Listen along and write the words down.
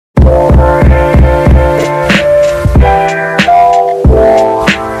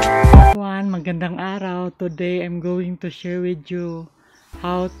today I'm going to share with you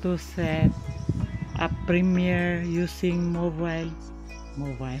how to set a Premiere using mobile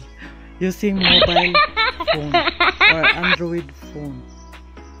phone or Android phone.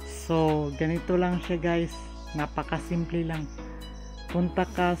 So ganito lang siya guys, napakasimple lang. Punta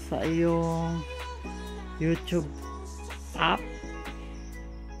ka sa iyong YouTube app.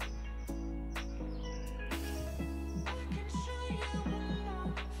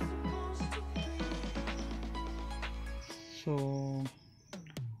 So,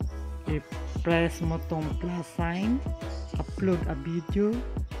 i-press mo tong plus sign, upload a video.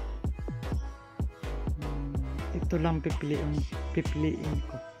 Ito lang pipiliin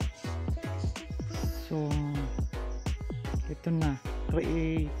ko. So, ito na.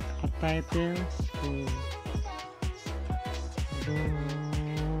 Create a title. So,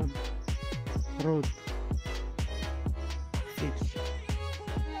 road 6.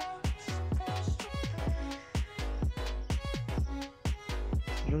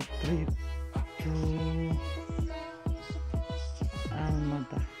 Road trip to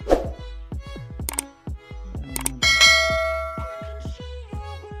Almada.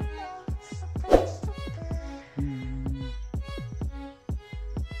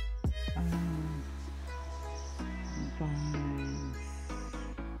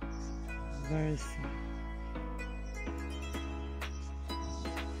 Versa.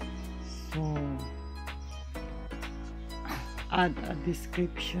 So add a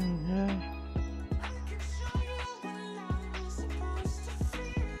description here.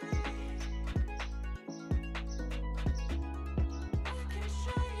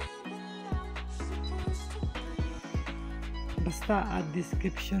 Basta add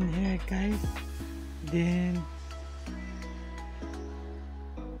description here guys. Then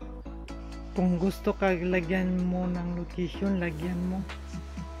kung gusto ka lagyan mo ng location, lagyan mo.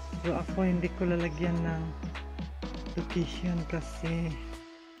 So ako hindi ko lalagyan ng location kasi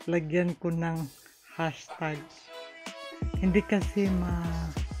lagyan ko ng hashtag. Hindi kasi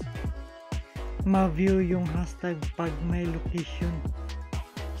ma-view yung hashtag pag may location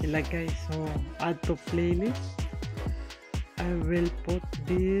ilagay. So add to playlist. I will put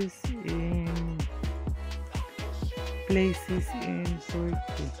this in places in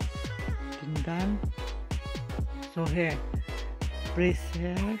Turkey. Done. So here, press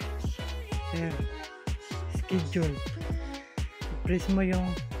here, schedule. Press mo yung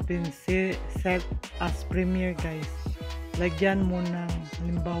set as premiere guys. Lagyan mo ng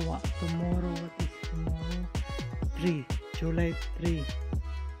halimbawa tomorrow. What is tomorrow? 3 July 3.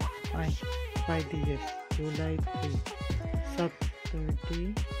 Ay, Friday, yes. July 3.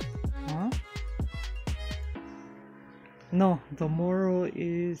 Saturday. Huh? No, tomorrow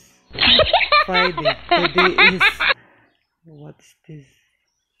is Friday. Today is, what is this?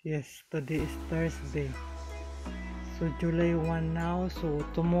 Yes, today is Thursday. So July 1 now. So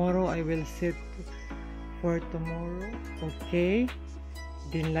tomorrow I will set for tomorrow. Okay.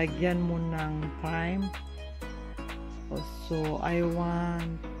 Then lagyan mo ng time. So I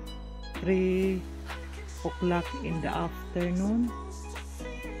want 3 o'clock in the afternoon.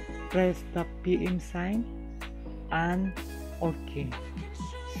 Press the PM sign and okay.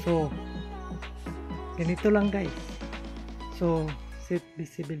 So ganito lang guys. So set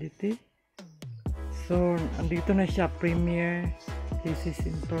visibility. So andito na siya, Premiere, this is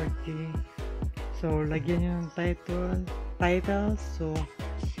in Turkey. So lagyan nyo ng title. So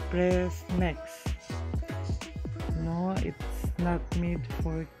press next. No, it's not made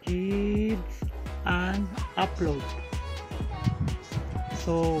for kids, and upload.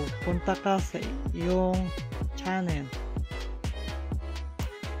 So punta ka sa iyong channel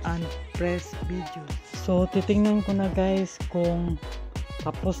and press video. So titingnan ko na guys kung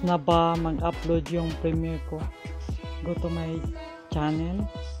tapos na ba mag-upload yung Premiere ko. Go to my channel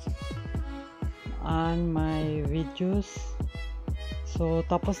and my videos. So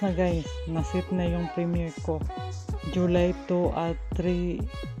tapos na guys, nasit na yung Premiere ko. July 2 at 3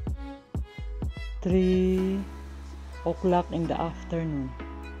 o'clock in the afternoon.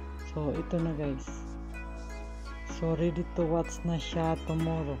 So ito na guys. So ready to watch na siya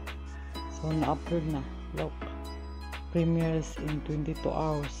tomorrow. So na-upload na. Look. Premieres in 22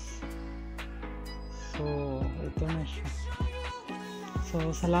 hours. So ito na siya.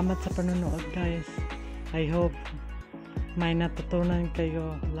 So salamat sa panonood guys. I hope may natutunan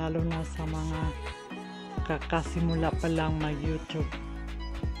kayo, lalo na sa mga kakasimula pa lang mag YouTube.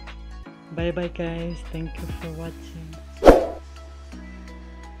 Bye bye guys. Thank you for watching.